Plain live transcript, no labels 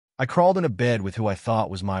I crawled in a bed with who I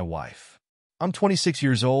thought was my wife. I'm 26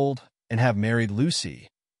 years old and have married Lucy,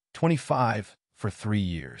 25, for 3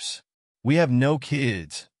 years. We have no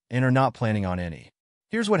kids and are not planning on any.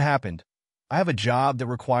 Here's what happened. I have a job that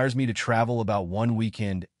requires me to travel about one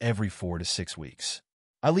weekend every 4 to 6 weeks.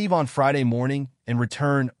 I leave on Friday morning and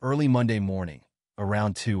return early Monday morning,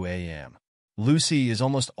 around 2 a.m. Lucy is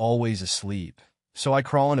almost always asleep, so I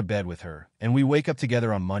crawl into bed with her, and we wake up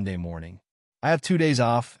together on Monday morning. I have 2 days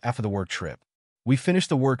off after the work trip. We finish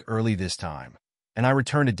the work early this time, and I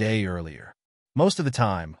return a day earlier. Most of the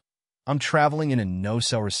time, I'm traveling in a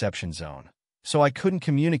no-cell reception zone, so I couldn't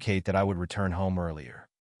communicate that I would return home earlier.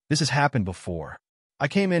 This has happened before. I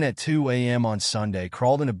came in at 2 a.m. on Sunday,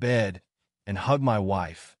 crawled into bed, and hugged my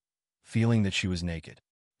wife, feeling that she was naked.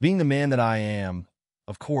 Being the man that I am,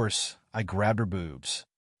 of course, I grabbed her boobs.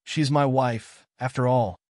 She's my wife, after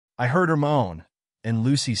all. I heard her moan, and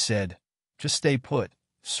Lucy said, "Just stay put,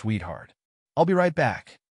 sweetheart. I'll be right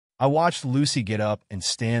back." I watched Lucy get up and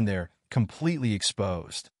stand there, completely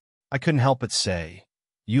exposed. I couldn't help but say,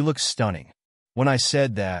 "You look stunning." When I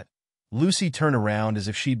said that, Lucy turned around as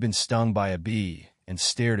if she'd been stung by a bee and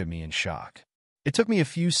stared at me in shock. It took me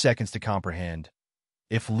a few seconds to comprehend.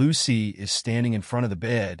 If Lucy is standing in front of the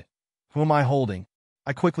bed, who am I holding?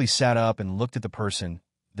 I quickly sat up and looked at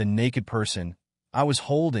the naked person I was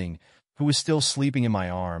holding, who was still sleeping in my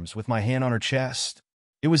arms with my hand on her chest.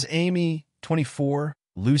 It was Amy, 24,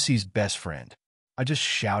 Lucy's best friend. I just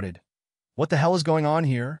shouted, "What the hell is going on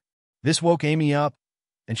here?" This woke Amy up,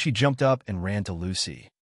 and she jumped up and ran to Lucy.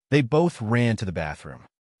 They both ran to the bathroom.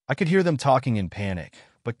 I could hear them talking in panic,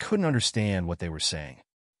 but couldn't understand what they were saying.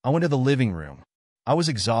 I went to the living room. I was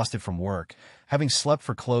exhausted from work, having slept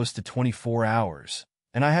for close to 24 hours,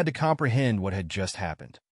 and I had to comprehend what had just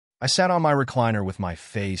happened. I sat on my recliner with my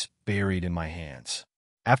face buried in my hands.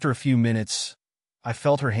 After a few minutes, I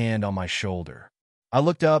felt her hand on my shoulder. I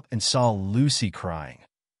looked up and saw Lucy crying,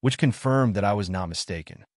 which confirmed that I was not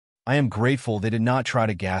mistaken. I am grateful they did not try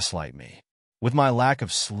to gaslight me. With my lack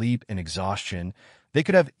of sleep and exhaustion, they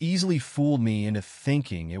could have easily fooled me into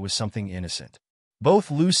thinking it was something innocent.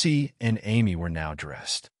 Both Lucy and Amy were now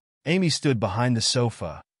dressed. Amy stood behind the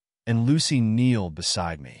sofa, and Lucy kneeled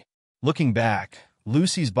beside me. Looking back,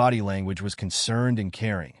 Lucy's body language was concerned and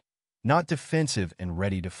caring, not defensive and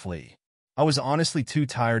ready to flee. I was honestly too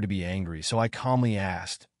tired to be angry, so I calmly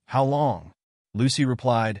asked, "How long?" Lucy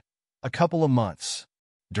replied, "A couple of months."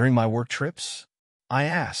 "During my work trips?" I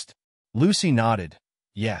asked. Lucy nodded,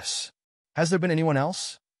 "Yes." "Has there been anyone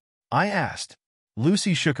else?" I asked.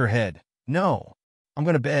 Lucy shook her head. "No. I'm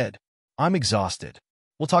going to bed. I'm exhausted.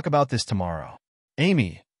 We'll talk about this tomorrow."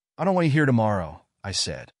 "Amy, I don't want to hear tomorrow," I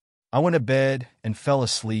said. I went to bed and fell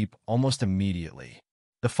asleep almost immediately.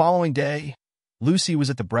 The following day, Lucy was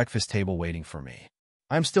at the breakfast table waiting for me.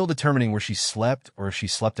 I am still determining where she slept or if she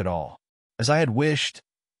slept at all. As I had wished,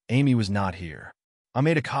 Amy was not here. I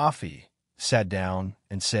made a coffee, sat down,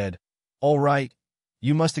 and said, "All right,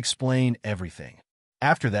 you must explain everything.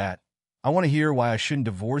 After that, I want to hear why I shouldn't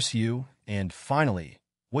divorce you, and finally,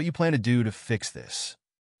 what you plan to do to fix this.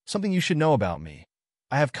 Something you should know about me.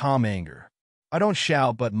 I have calm anger. I don't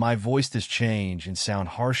shout, but my voice does change and sound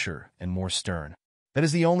harsher and more stern. That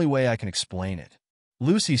is the only way I can explain it."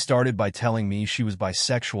 Lucy started by telling me she was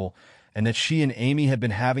bisexual and that she and Amy had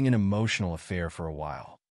been having an emotional affair for a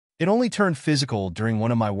while. It only turned physical during one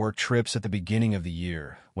of my work trips at the beginning of the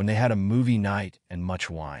year, when they had a movie night and much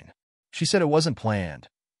wine. She said it wasn't planned.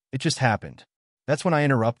 It just happened. That's when I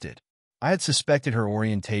interrupted. I had suspected her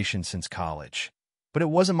orientation since college, but it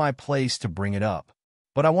wasn't my place to bring it up.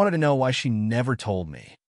 But I wanted to know why she never told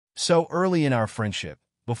me. So early in our friendship,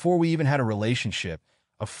 before we even had a relationship,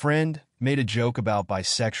 a friend made a joke about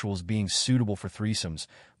bisexuals being suitable for threesomes,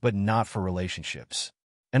 but not for relationships.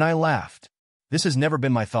 And I laughed. This has never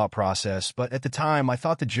been my thought process, but at the time I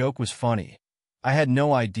thought the joke was funny. I had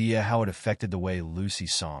no idea how it affected the way Lucy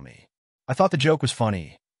saw me. I thought the joke was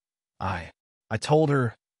funny. I told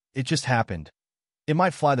her, it just happened. It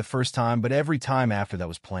might fly the first time, but every time after that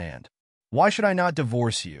was planned. Why should I not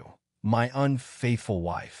divorce you, my unfaithful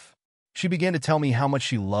wife? She began to tell me how much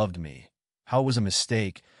she loved me, how it was a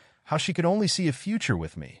mistake, how she could only see a future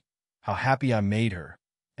with me, how happy I made her,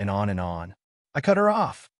 and on and on. I cut her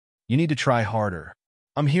off. "You need to try harder.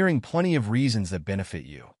 I'm hearing plenty of reasons that benefit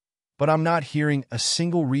you, but I'm not hearing a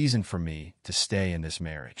single reason for me to stay in this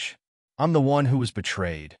marriage. I'm the one who was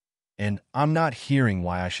betrayed, and I'm not hearing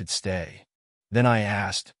why I should stay." Then I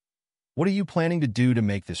asked, "What are you planning to do to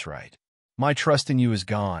make this right? My trust in you is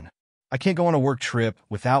gone. I can't go on a work trip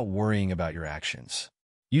without worrying about your actions.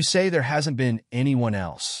 You say there hasn't been anyone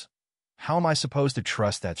else. How am I supposed to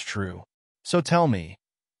trust that's true? So tell me,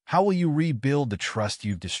 How will you rebuild the trust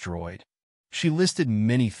you've destroyed? She listed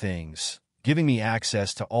many things, giving me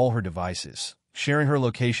access to all her devices, sharing her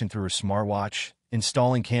location through her smartwatch,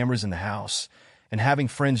 installing cameras in the house, and having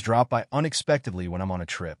friends drop by unexpectedly when I'm on a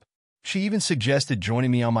trip. She even suggested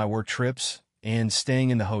joining me on my work trips and staying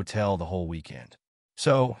in the hotel the whole weekend.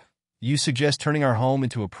 So, you suggest turning our home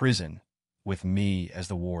into a prison, with me as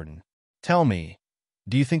the warden. Tell me,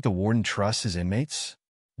 do you think the warden trusts his inmates?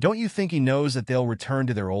 Don't you think he knows that they'll return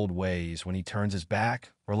to their old ways when he turns his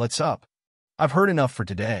back or lets up? I've heard enough for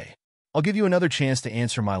today. I'll give you another chance to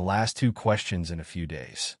answer my last two questions in a few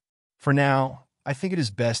days. For now, I think it is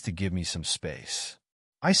best to give me some space.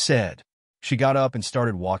 I said. She got up and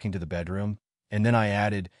started walking to the bedroom, and then I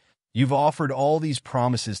added, "You've offered all these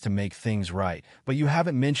promises to make things right, but you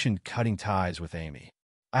haven't mentioned cutting ties with Amy.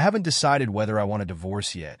 I haven't decided whether I want a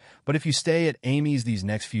divorce yet, but if you stay at Amy's these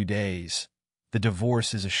next few days, the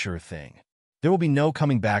divorce is a sure thing. There will be no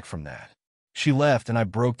coming back from that." She left, and I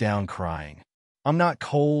broke down crying. I'm not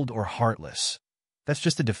cold or heartless. That's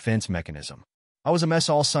just a defense mechanism. I was a mess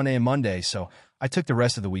all Sunday and Monday, so I took the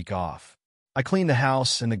rest of the week off. I cleaned the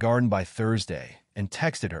house and the garden by Thursday and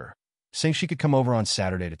texted her, saying she could come over on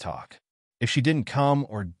Saturday to talk. If she didn't come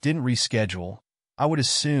or didn't reschedule, I would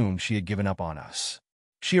assume she had given up on us.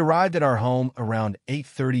 She arrived at our home around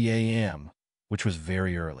 8:30 a.m., which was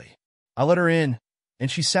very early. I let her in,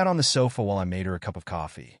 and she sat on the sofa while I made her a cup of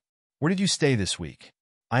coffee. "Where did you stay this week?"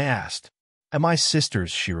 I asked. "At my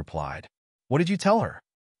sister's," she replied. "What did you tell her?"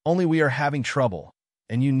 "Only we are having trouble,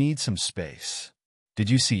 and you need some space." "Did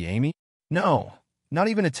you see Amy?" "No, not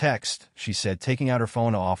even a text," she said, taking out her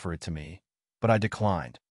phone to offer it to me, but I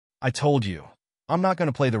declined. "I told you, I'm not going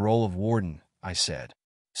to play the role of warden," I said.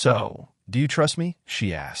 "So, do you trust me?"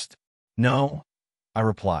 she asked. "No," I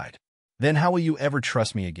replied. "Then how will you ever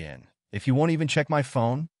trust me again, if you won't even check my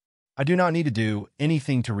phone?" I do not need to do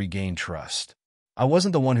anything to regain trust. I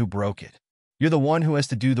wasn't the one who broke it. You're the one who has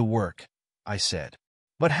to do the work, I said.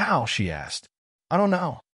 "But how?" she asked. "I don't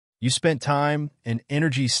know. You spent time and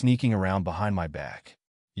energy sneaking around behind my back.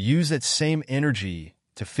 Use that same energy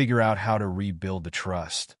to figure out how to rebuild the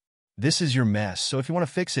trust. This is your mess, so if you want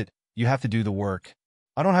to fix it, you have to do the work."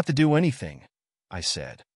 "I don't have to do anything," I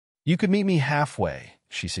said. "You could meet me halfway,"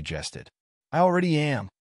 she suggested. "I already am.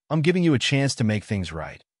 I'm giving you a chance to make things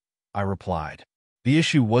right," I replied. The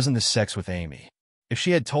issue wasn't the sex with Amy. If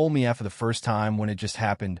she had told me after the first time when it just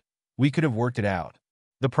happened, we could have worked it out.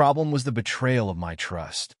 The problem was the betrayal of my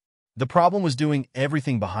trust. The problem was doing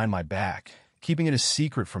everything behind my back, keeping it a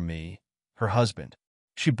secret from me, her husband.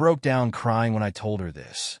 She broke down crying when I told her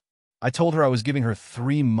this. I told her I was giving her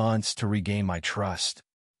 3 months to regain my trust.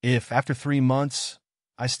 If, after 3 months,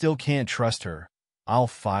 I still can't trust her, I'll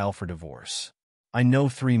file for divorce. I know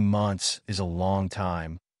 3 months is a long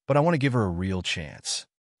time, but I want to give her a real chance.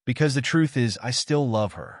 Because the truth is, I still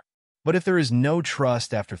love her. But if there is no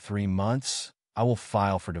trust after 3 months, I will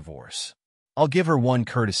file for divorce. I'll give her one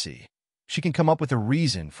courtesy. She can come up with a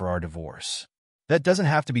reason for our divorce. That doesn't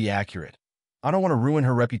have to be accurate. I don't want to ruin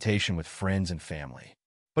her reputation with friends and family.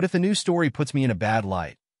 But if the news story puts me in a bad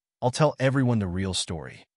light, I'll tell everyone the real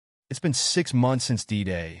story. It's been 6 months since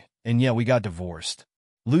D-Day, and yeah, we got divorced.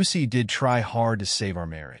 Lucy did try hard to save our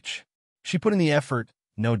marriage. She put in the effort,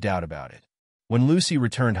 no doubt about it. When Lucy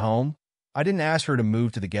returned home, I didn't ask her to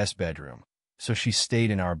move to the guest bedroom, so she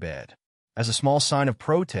stayed in our bed. As a small sign of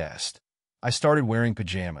protest, I started wearing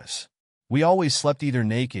pajamas. We always slept either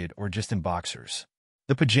naked or just in boxers.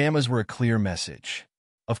 The pajamas were a clear message.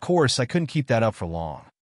 Of course, I couldn't keep that up for long.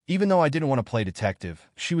 Even though I didn't want to play detective,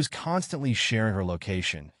 she was constantly sharing her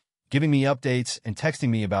location, giving me updates and texting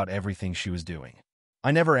me about everything she was doing.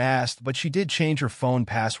 I never asked, but she did change her phone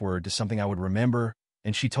password to something I would remember,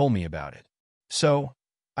 and she told me about it. So,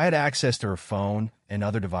 I had access to her phone and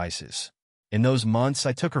other devices. In those months,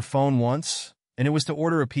 I took her phone once, and it was to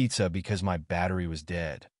order a pizza because my battery was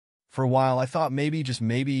dead. For a while, I thought maybe, just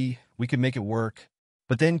maybe, we could make it work.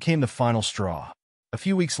 But then came the final straw. A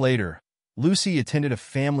few weeks later, Lucy attended a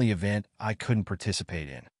family event I couldn't participate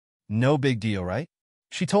in. No big deal, right?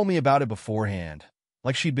 She told me about it beforehand,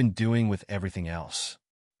 like she'd been doing with everything else.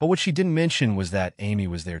 But what she didn't mention was that Amy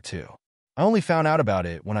was there too. I only found out about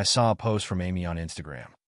it when I saw a post from Amy on Instagram.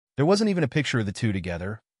 There wasn't even a picture of the two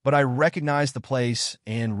together, but I recognized the place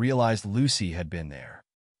and realized Lucy had been there.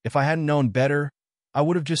 If I hadn't known better, I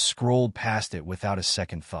would have just scrolled past it without a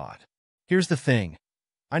second thought. Here's the thing.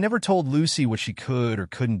 I never told Lucy what she could or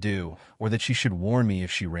couldn't do, or that she should warn me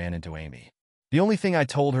if she ran into Amy. The only thing I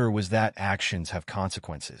told her was that actions have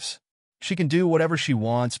consequences. She can do whatever she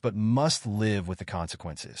wants, but must live with the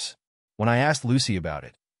consequences. When I asked Lucy about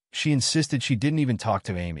it, she insisted she didn't even talk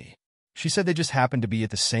to Amy. She said they just happened to be at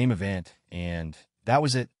the same event, and that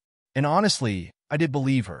was it. And honestly, I did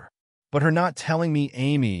believe her. But her not telling me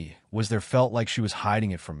Amy was there felt like she was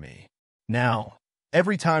hiding it from me. Now,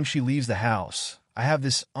 every time she leaves the house, I have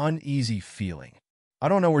this uneasy feeling. I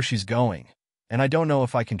don't know where she's going, and I don't know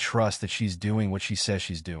if I can trust that she's doing what she says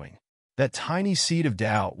she's doing. That tiny seed of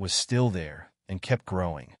doubt was still there and kept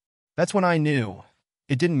growing. That's when I knew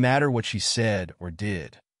it didn't matter what she said or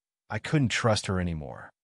did. I couldn't trust her anymore.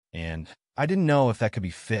 And I didn't know if that could be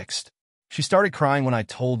fixed. She started crying when I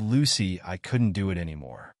told Lucy I couldn't do it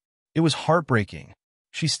anymore. It was heartbreaking.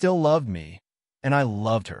 She still loved me, and I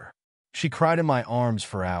loved her. She cried in my arms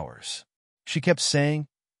for hours. She kept saying,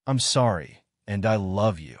 "I'm sorry, and I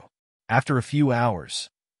love you." After a few hours,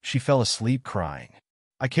 she fell asleep crying.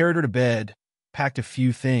 I carried her to bed, packed a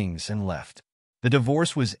few things, and left. The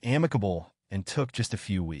divorce was amicable and took just a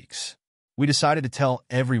few weeks. We decided to tell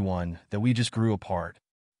everyone that we just grew apart.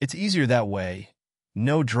 It's easier that way.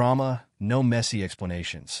 No drama, no messy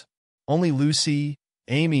explanations. Only Lucy,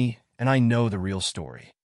 Amy, and I know the real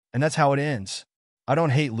story. And that's how it ends. I don't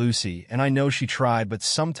hate Lucy, and I know she tried, but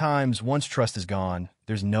sometimes once trust is gone,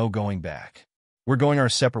 there's no going back. We're going our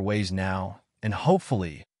separate ways now, and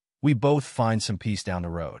hopefully, we both find some peace down the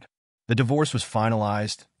road. The divorce was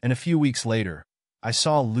finalized, and a few weeks later, I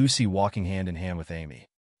saw Lucy walking hand in hand with Amy.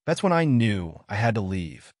 That's when I knew I had to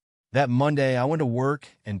leave. That Monday, I went to work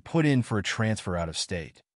and put in for a transfer out of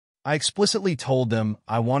state. I explicitly told them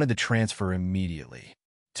I wanted the transfer immediately.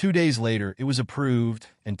 2 days later, it was approved,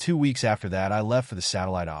 and 2 weeks after that, I left for the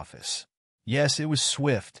satellite office. Yes, it was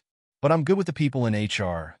swift, but I'm good with the people in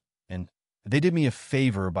HR, and they did me a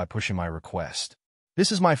favor by pushing my request.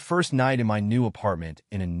 This is my first night in my new apartment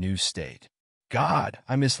in a new state. God,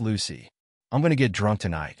 I miss Lucy. I'm going to get drunk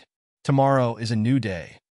tonight. Tomorrow is a new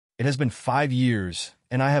day. It has been 5 years,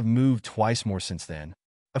 and I have moved twice more since then.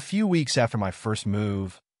 A few weeks after my first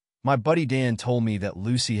move, my buddy Dan told me that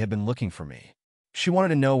Lucy had been looking for me. She wanted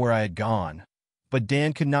to know where I had gone, but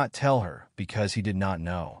Dan could not tell her because he did not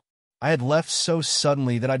know. I had left so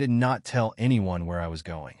suddenly that I did not tell anyone where I was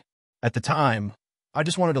going. At the time, I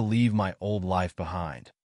just wanted to leave my old life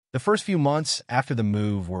behind. The first few months after the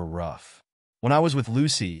move were rough. When I was with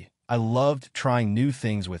Lucy, I loved trying new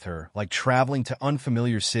things with her, like traveling to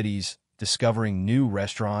unfamiliar cities, discovering new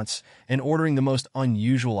restaurants, and ordering the most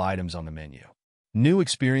unusual items on the menu. New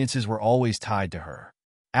experiences were always tied to her.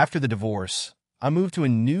 After the divorce, I moved to a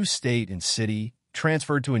new state and city,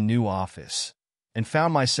 transferred to a new office, and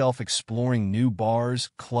found myself exploring new bars,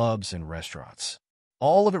 clubs, and restaurants.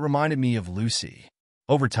 All of it reminded me of Lucy.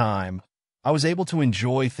 Over time, I was able to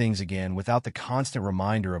enjoy things again without the constant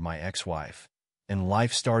reminder of my ex-wife, and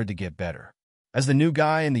life started to get better. As the new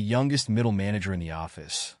guy and the youngest middle manager in the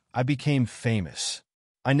office, I became famous.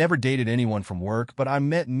 I never dated anyone from work, but I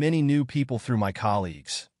met many new people through my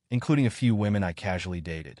colleagues, including a few women I casually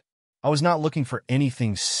dated. I was not looking for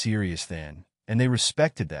anything serious then, and they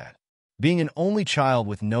respected that. Being an only child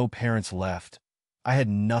with no parents left, I had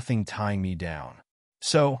nothing tying me down.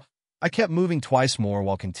 So, I kept moving twice more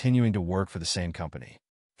while continuing to work for the same company.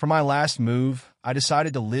 For my last move, I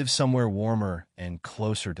decided to live somewhere warmer and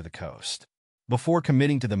closer to the coast. Before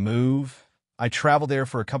committing to the move, I traveled there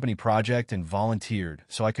for a company project and volunteered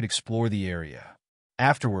so I could explore the area.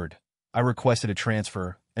 Afterward, I requested a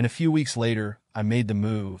transfer, and a few weeks later, I made the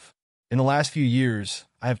move. In the last few years,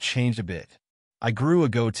 I have changed a bit. I grew a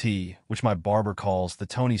goatee, which my barber calls the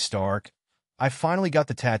Tony Stark. I finally got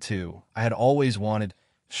the tattoo I had always wanted,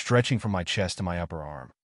 stretching from my chest to my upper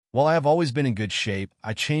arm. While I have always been in good shape,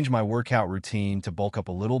 I changed my workout routine to bulk up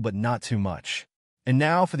a little, but not too much. And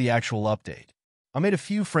now for the actual update. I made a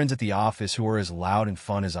few friends at the office who are as loud and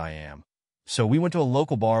fun as I am. So we went to a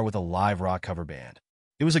local bar with a live rock cover band.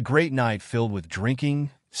 It was a great night filled with drinking,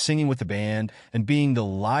 singing with the band, and being the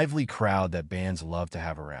lively crowd that bands love to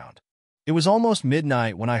have around. It was almost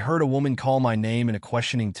midnight when I heard a woman call my name in a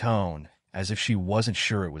questioning tone, as if she wasn't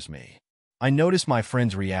sure it was me. I noticed my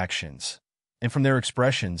friends' reactions, and from their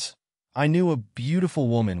expressions, I knew a beautiful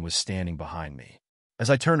woman was standing behind me. As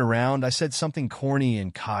I turned around, I said something corny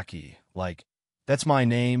and cocky, like, "That's my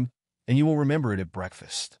name, and you will remember it at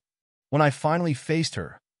breakfast." When I finally faced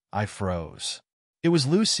her, I froze. It was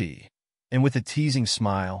Lucy, and with a teasing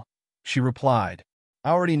smile, she replied, "I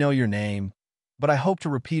already know your name, but I hope to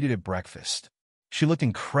repeat it at breakfast." She looked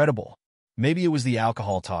incredible. Maybe it was the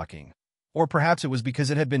alcohol talking, or perhaps it was because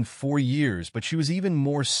it had been 4 years, but she was even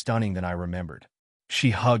more stunning than I remembered.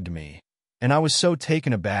 She hugged me, and I was so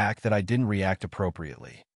taken aback that I didn't react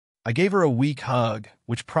appropriately. I gave her a weak hug,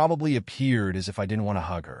 which probably appeared as if I didn't want to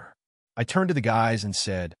hug her. I turned to the guys and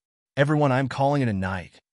said, "Everyone, I'm calling it a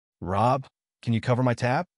night. Rob, can you cover my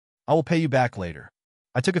tab?" I will pay you back later.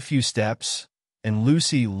 I took a few steps, and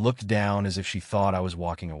Lucy looked down as if she thought I was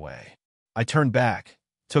walking away. I turned back,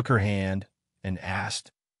 took her hand, and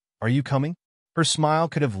asked, "Are you coming?" Her smile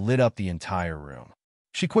could have lit up the entire room.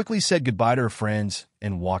 She quickly said goodbye to her friends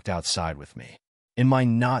and walked outside with me. In my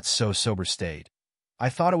not-so-sober state, I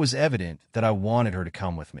thought it was evident that I wanted her to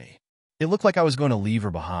come with me. It looked like I was going to leave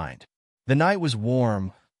her behind. The night was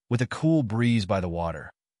warm, with a cool breeze by the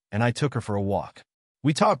water, and I took her for a walk.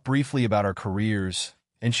 We talked briefly about our careers,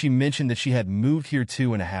 and she mentioned that she had moved here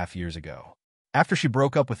 2.5 years ago. After she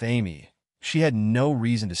broke up with Amy, she had no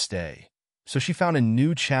reason to stay, so she found a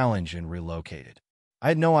new challenge and relocated. I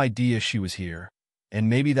had no idea she was here, and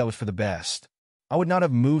maybe that was for the best. I would not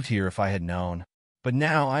have moved here if I had known, but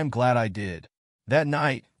now I am glad I did. That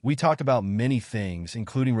night, we talked about many things,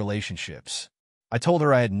 including relationships. I told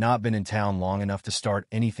her I had not been in town long enough to start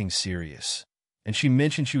anything serious, and she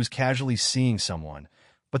mentioned she was casually seeing someone,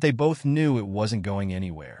 but they both knew it wasn't going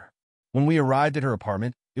anywhere. When we arrived at her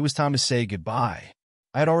apartment, it was time to say goodbye.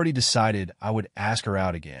 I had already decided I would ask her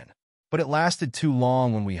out again, but it lasted too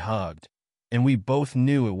long when we hugged, and we both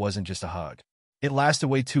knew it wasn't just a hug. It lasted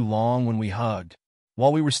way too long when we hugged.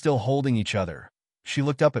 While we were still holding each other, she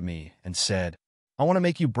looked up at me and said, "I want to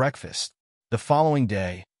make you breakfast." The following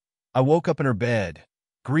day, I woke up in her bed,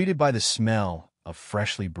 greeted by the smell of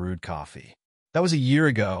freshly brewed coffee. That was a year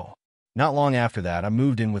ago. Not long after that, I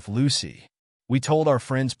moved in with Lucy. We told our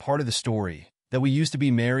friends part of the story, that we used to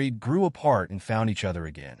be married, grew apart, and found each other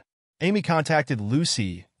again. Amy contacted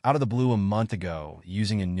Lucy out of the blue a month ago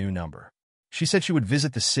using a new number. She said she would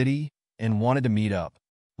visit the city and wanted to meet up.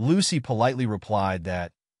 Lucy politely replied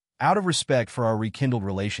that, out of respect for our rekindled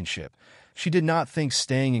relationship, she did not think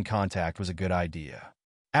staying in contact was a good idea.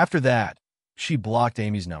 After that, she blocked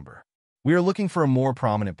Amy's number. We are looking for a more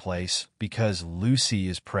prominent place because Lucy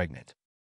is pregnant.